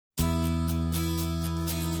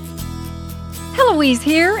Heloise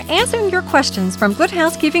here, answering your questions from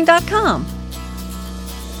GoodHousekeeping.com.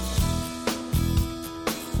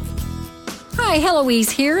 Hi, Heloise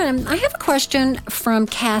here, and I have a question from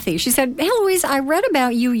Kathy. She said, Heloise, I read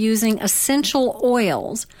about you using essential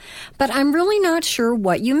oils, but I'm really not sure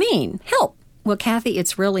what you mean. Help. Well, Kathy,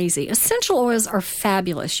 it's real easy. Essential oils are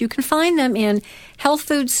fabulous. You can find them in health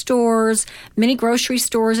food stores, many grocery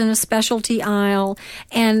stores in a specialty aisle,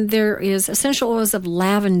 and there is essential oils of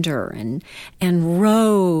lavender and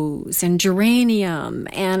rose and geranium,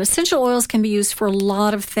 and essential oils can be used for a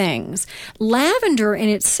lot of things. Lavender in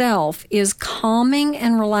itself is calming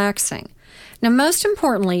and relaxing. Now, most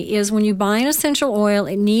importantly is when you buy an essential oil,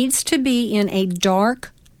 it needs to be in a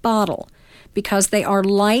dark bottle, because they are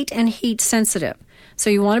light and heat sensitive. So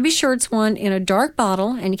you want to be sure it's one in a dark bottle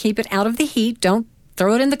and you keep it out of the heat. Don't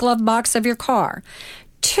throw it in the glove box of your car.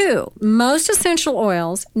 2, most essential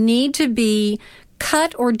oils need to be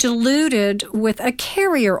cut or diluted with a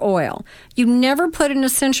carrier oil. You never put an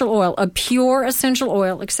essential oil, a pure essential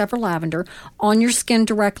oil, except for lavender, on your skin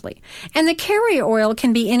directly. And the carrier oil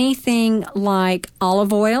can be anything like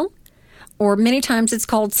olive oil, or many times it's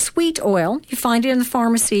called sweet oil. You find it in the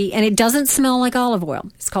pharmacy, and it doesn't smell like olive oil.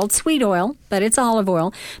 It's called sweet oil, but it's olive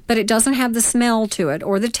oil, but it doesn't have the smell to it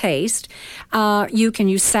or the taste. You can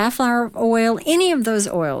use safflower oil, any of those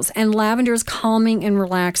oils, and lavender is calming and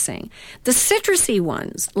relaxing. The citrusy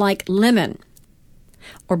ones, like lemon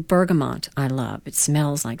or bergamot, I love. It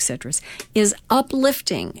smells like citrus, is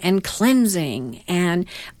uplifting and cleansing, and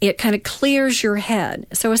it kind of clears your head.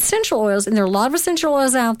 So essential oils, and there are a lot of essential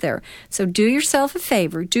oils out there, so do yourself a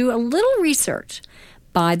favor. Do a little research.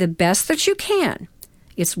 Buy the best that you can.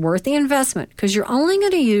 It's worth the investment because you're only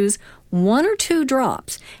going to use 1 or 2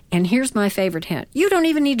 drops. And here's my favorite hint. You don't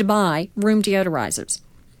even need to buy room deodorizers.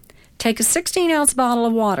 Take a 16-ounce bottle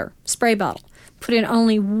of water, spray bottle. Put in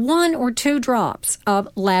only 1 or 2 drops of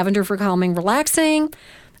lavender for calming, relaxing,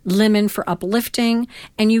 lemon for uplifting,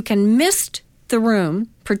 and you can mist the room,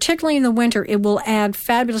 particularly in the winter. It will add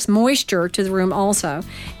fabulous moisture to the room also,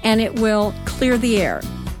 and it will clear the air.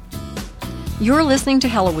 You're listening to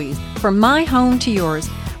Heloise, from my home to yours.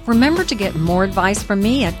 Remember to get more advice from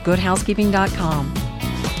me at GoodHousekeeping.com.